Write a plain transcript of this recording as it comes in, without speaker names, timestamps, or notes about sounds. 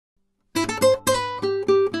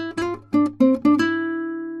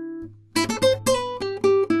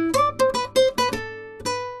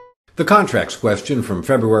The contracts question from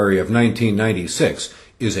February of 1996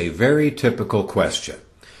 is a very typical question.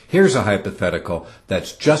 Here's a hypothetical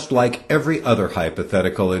that's just like every other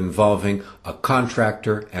hypothetical involving a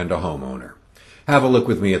contractor and a homeowner. Have a look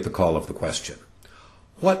with me at the call of the question.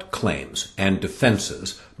 What claims and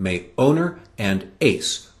defenses may owner and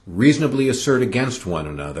ACE reasonably assert against one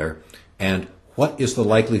another, and what is the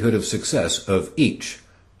likelihood of success of each?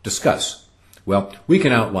 Discuss. Well, we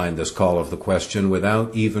can outline this call of the question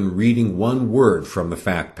without even reading one word from the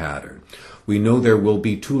fact pattern. We know there will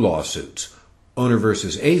be two lawsuits, owner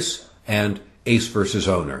versus ACE and ACE versus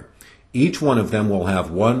owner. Each one of them will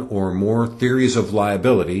have one or more theories of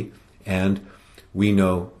liability, and we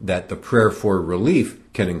know that the prayer for relief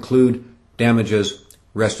can include damages,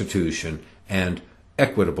 restitution, and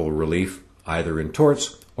equitable relief, either in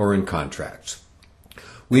torts or in contracts.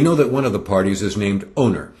 We know that one of the parties is named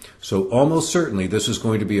owner, so almost certainly this is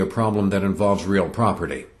going to be a problem that involves real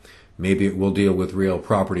property. Maybe it will deal with real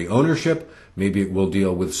property ownership, maybe it will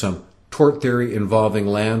deal with some tort theory involving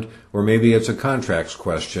land, or maybe it's a contracts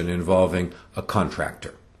question involving a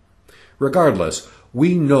contractor. Regardless,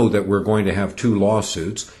 we know that we're going to have two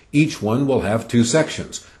lawsuits. Each one will have two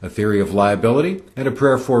sections, a theory of liability and a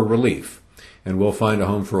prayer for relief, and we'll find a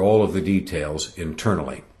home for all of the details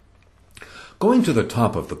internally. Going to the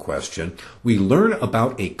top of the question, we learn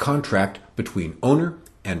about a contract between owner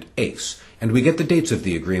and ACE, and we get the dates of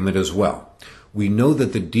the agreement as well. We know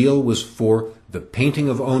that the deal was for the painting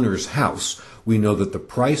of owner's house. We know that the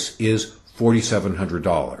price is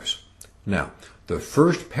 $4,700. Now, the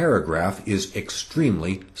first paragraph is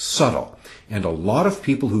extremely subtle, and a lot of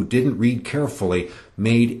people who didn't read carefully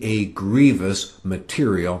made a grievous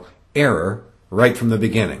material error right from the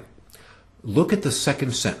beginning. Look at the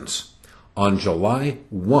second sentence. On July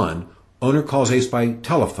 1, owner calls ACE by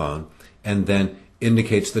telephone and then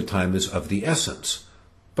indicates the time is of the essence.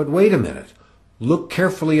 But wait a minute. Look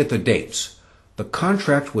carefully at the dates. The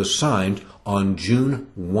contract was signed on June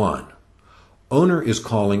 1. Owner is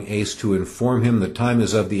calling ACE to inform him the time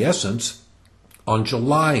is of the essence on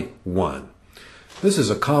July 1. This is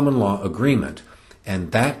a common law agreement,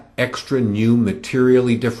 and that extra new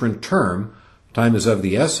materially different term, time is of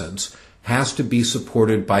the essence, has to be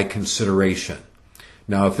supported by consideration.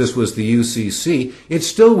 Now, if this was the UCC, it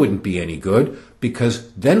still wouldn't be any good,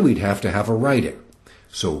 because then we'd have to have a writing.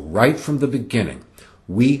 So right from the beginning,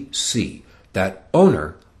 we see that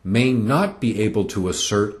owner may not be able to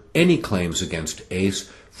assert any claims against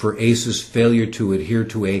ACE for ACE's failure to adhere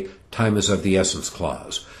to a time is of the essence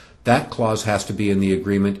clause. That clause has to be in the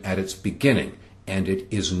agreement at its beginning, and it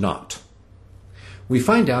is not. We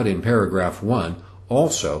find out in paragraph 1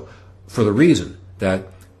 also for the reason that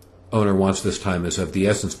owner wants this time is of the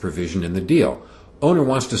essence provision in the deal. Owner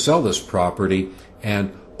wants to sell this property,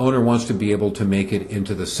 and owner wants to be able to make it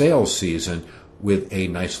into the sales season with a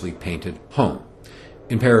nicely painted home.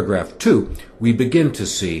 In paragraph 2, we begin to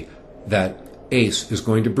see that ACE is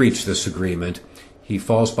going to breach this agreement. He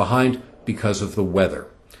falls behind because of the weather.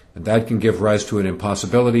 And that can give rise to an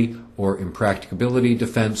impossibility or impracticability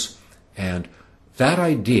defense, and that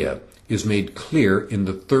idea is made clear in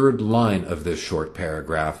the third line of this short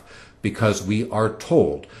paragraph, because we are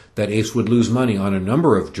told that ACE would lose money on a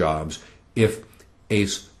number of jobs if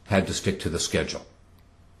ACE had to stick to the schedule.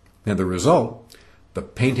 And the result, the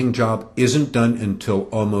painting job isn't done until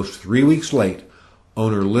almost 3 weeks late.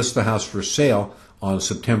 Owner lists the house for sale on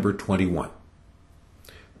September 21.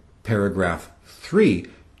 Paragraph 3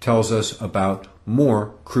 tells us about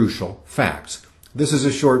more crucial facts. This is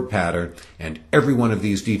a short pattern, and every one of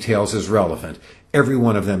these details is relevant. Every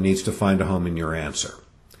one of them needs to find a home in your answer.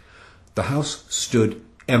 The house stood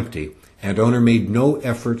empty, and owner made no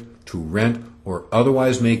effort to rent or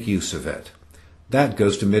otherwise make use of it. That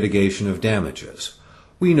goes to mitigation of damages.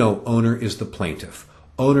 We know owner is the plaintiff.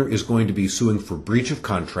 Owner is going to be suing for breach of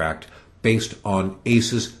contract based on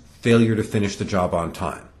ACE's failure to finish the job on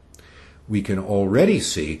time. We can already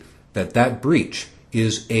see that that breach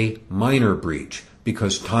is a minor breach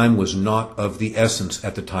because time was not of the essence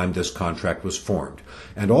at the time this contract was formed,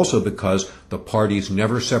 and also because the parties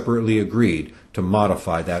never separately agreed to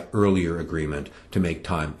modify that earlier agreement to make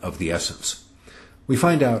time of the essence. We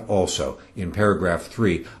find out also in paragraph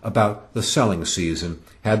 3 about the selling season.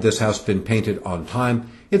 Had this house been painted on time,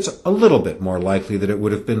 it's a little bit more likely that it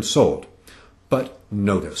would have been sold. But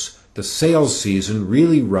notice, the sales season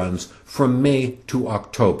really runs from May to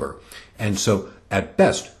October, and so at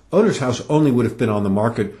best, owner's house only would have been on the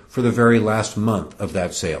market for the very last month of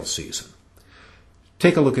that sales season.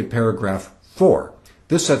 Take a look at paragraph 4.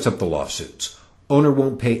 This sets up the lawsuits. Owner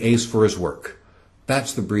won't pay ACE for his work.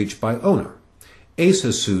 That's the breach by owner. ACE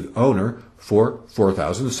has sued owner for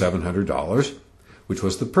 $4,700, which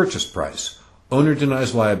was the purchase price. Owner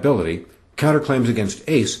denies liability, counterclaims against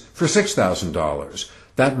Ace for $6,000.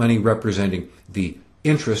 That money representing the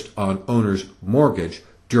interest on owner's mortgage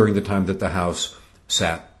during the time that the house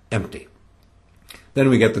sat empty. Then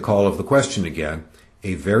we get the call of the question again,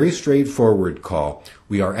 a very straightforward call.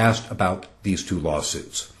 We are asked about these two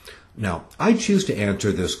lawsuits. Now, I choose to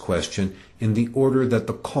answer this question in the order that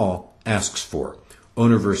the call asks for,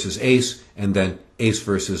 owner versus Ace, and then Ace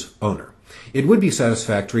versus owner. It would be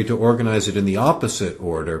satisfactory to organize it in the opposite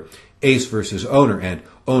order, Ace versus owner and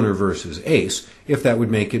owner versus Ace, if that would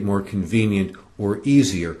make it more convenient or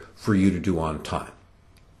easier for you to do on time.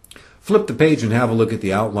 Flip the page and have a look at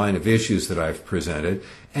the outline of issues that I've presented,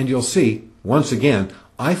 and you'll see, once again,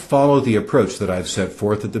 I follow the approach that I've set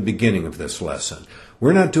forth at the beginning of this lesson.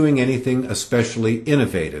 We're not doing anything especially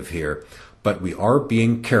innovative here, but we are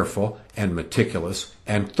being careful and meticulous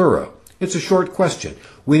and thorough. It's a short question.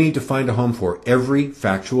 We need to find a home for every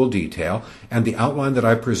factual detail, and the outline that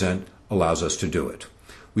I present allows us to do it.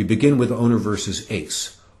 We begin with owner versus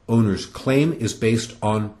Ace. Owner's claim is based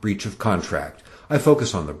on breach of contract. I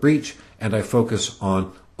focus on the breach, and I focus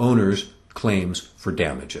on owner's claims for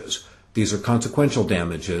damages. These are consequential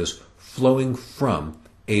damages flowing from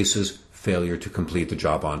Ace's failure to complete the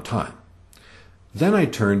job on time. Then I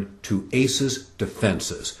turn to Ace's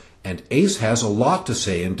defenses, and Ace has a lot to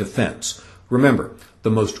say in defense. Remember,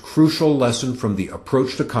 the most crucial lesson from the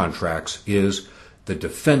approach to contracts is the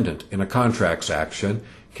defendant in a contracts action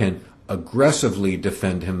can aggressively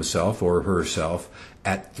defend himself or herself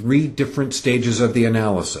at 3 different stages of the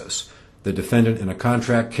analysis. The defendant in a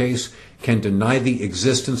contract case can deny the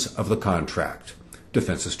existence of the contract,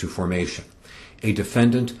 defenses to formation. A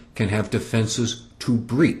defendant can have defenses to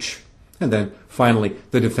breach. And then, finally,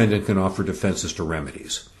 the defendant can offer defenses to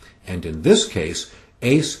remedies. And in this case,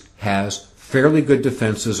 Ace has fairly good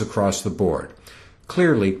defenses across the board.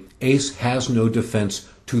 Clearly, Ace has no defense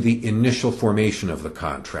to the initial formation of the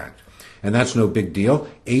contract. And that's no big deal.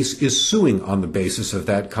 Ace is suing on the basis of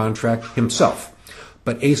that contract himself.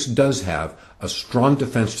 But Ace does have a strong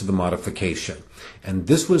defense to the modification. And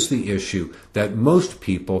this was the issue that most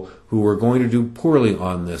people who were going to do poorly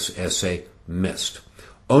on this essay missed.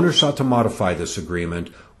 Owner sought to modify this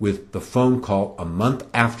agreement with the phone call a month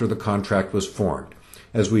after the contract was formed.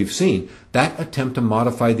 As we've seen, that attempt to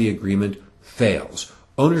modify the agreement fails.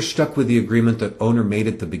 Owner stuck with the agreement that owner made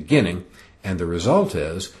at the beginning, and the result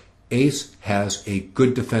is Ace has a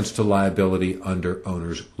good defense to liability under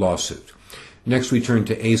owner's lawsuit. Next, we turn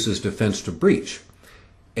to Ace's defense to breach.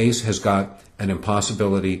 Ace has got an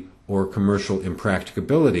impossibility or commercial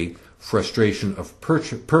impracticability, frustration of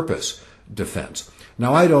purpose defense.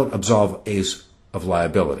 Now, I don't absolve Ace of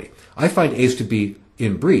liability. I find Ace to be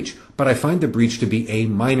in breach, but I find the breach to be a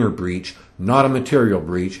minor breach, not a material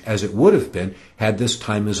breach, as it would have been had this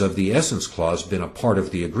time is of the essence clause been a part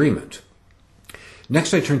of the agreement.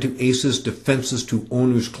 Next, I turn to Ace's defenses to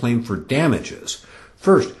owner's claim for damages.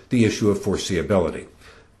 First, the issue of foreseeability.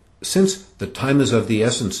 Since the time is of the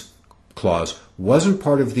essence clause wasn't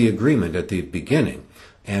part of the agreement at the beginning,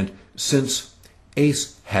 and since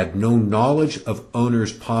Ace had no knowledge of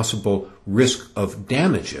owner's possible risk of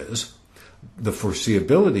damages, the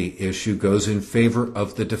foreseeability issue goes in favor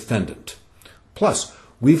of the defendant. Plus,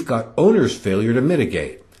 we've got owner's failure to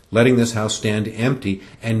mitigate, letting this house stand empty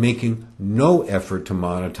and making no effort to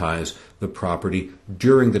monetize the property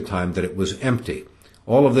during the time that it was empty.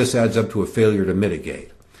 All of this adds up to a failure to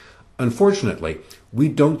mitigate. Unfortunately,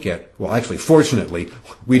 fortunately,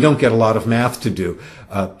 we don't get a lot of math to do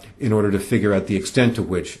in order to figure out the extent to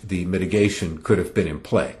which the mitigation could have been in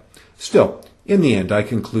play. Still, in the end, I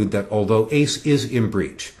conclude that although Ace is in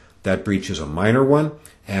breach, that breach is a minor one,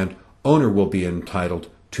 and owner will be entitled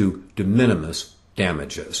to de minimis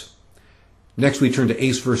damages. Next, we turn to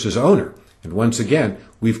Ace versus owner, and once again,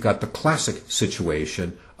 we've got the classic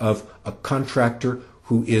situation of a contractor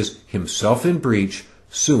who is himself in breach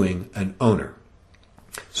suing an owner.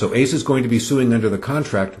 So Ace is going to be suing under the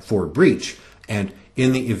contract for breach, and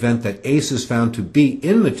in the event that Ace is found to be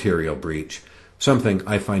in material breach, something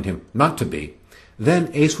I find him not to be,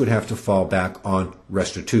 then Ace would have to fall back on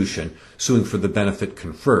restitution, suing for the benefit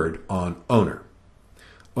conferred on owner.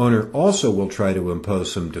 Owner also will try to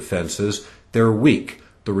impose some defenses. They're weak.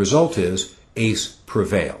 The result is Ace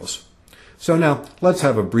prevails. So now let's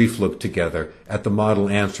have a brief look together at the model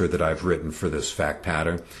answer that I've written for this fact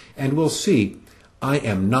pattern, and we'll see I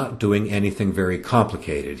am not doing anything very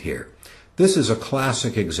complicated here. This is a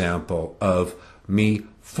classic example of me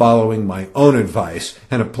following my own advice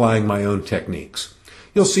and applying my own techniques.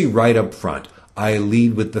 You'll see right up front, I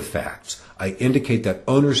lead with the facts. I indicate that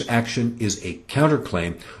owner's action is a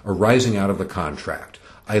counterclaim arising out of the contract.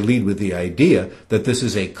 I lead with the idea that this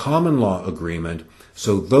is a common law agreement,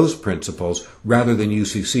 so those principles, rather than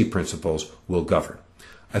UCC principles, will govern.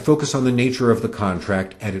 I focus on the nature of the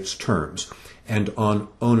contract and its terms, and on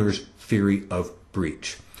owner's theory of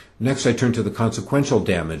breach. Next, I turn to the consequential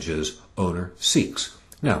damages owner seeks.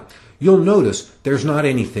 Now, you'll notice there's not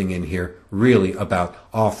anything in here really about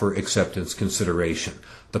offer acceptance consideration.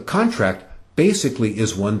 The contract basically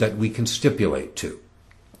is one that we can stipulate to.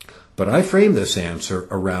 But I frame this answer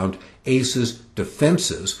around ACE's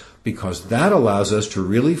defenses because that allows us to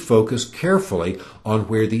really focus carefully on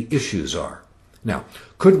where the issues are. Now,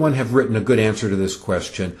 could one have written a good answer to this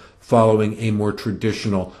question following a more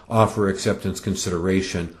traditional offer acceptance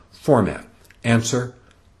consideration format? Answer,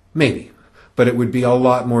 maybe. But it would be a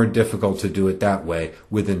lot more difficult to do it that way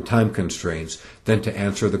within time constraints than to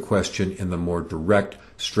answer the question in the more direct,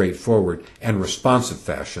 straightforward, and responsive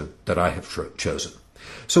fashion that I have chosen.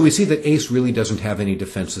 So we see that ACE really doesn't have any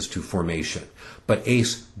defenses to formation, but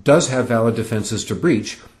ACE does have valid defenses to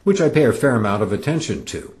breach, which I pay a fair amount of attention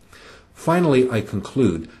to. Finally, I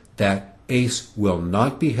conclude that ACE will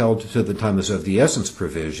not be held to the time is of the essence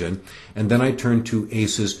provision, and then I turn to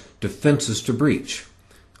ACE's defenses to breach.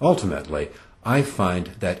 Ultimately, I find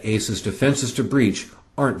that ACE's defenses to breach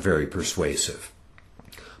aren't very persuasive.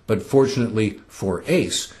 But fortunately for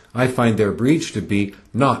ACE, I find their breach to be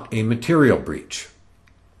not a material breach.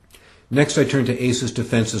 Next, I turn to ACE's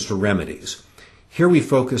defenses to remedies. Here we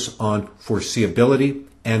focus on foreseeability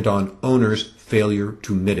and on owner's failure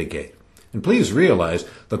to mitigate. And please realize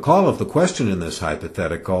the call of the question in this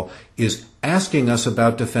hypothetical is asking us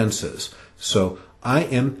about defenses. So I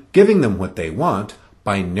am giving them what they want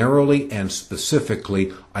by narrowly and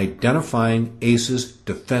specifically identifying ACE's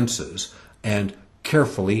defenses and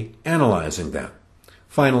carefully analyzing them.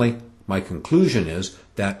 Finally, my conclusion is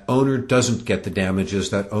that owner doesn't get the damages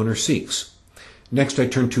that owner seeks. Next, I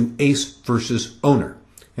turn to ACE versus owner.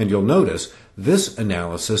 And you'll notice this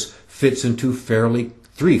analysis fits into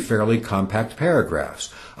three fairly compact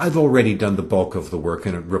paragraphs. I've already done the bulk of the work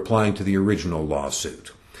in replying to the original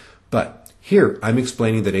lawsuit. But here I'm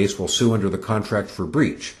explaining that ACE will sue under the contract for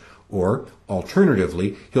breach, or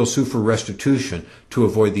alternatively, he'll sue for restitution to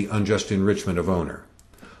avoid the unjust enrichment of owner.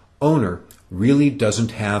 Owner really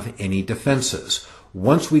doesn't have any defenses.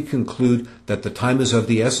 Once we conclude that the time is of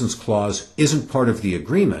the essence clause isn't part of the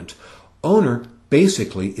agreement, owner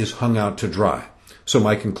basically is hung out to dry. So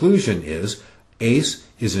my conclusion is ACE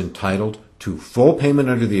is entitled to full payment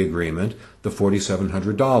under the agreement, the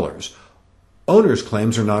 $4,700. Owner's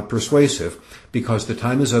claims are not persuasive because the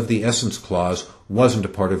time is of the essence clause wasn't a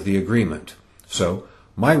part of the agreement. So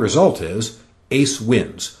my result is ACE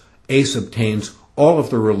wins. ACE obtains all of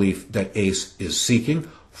the relief that ACE is seeking,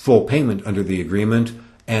 full payment under the agreement,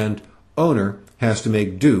 and owner has to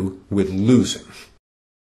make do with losing.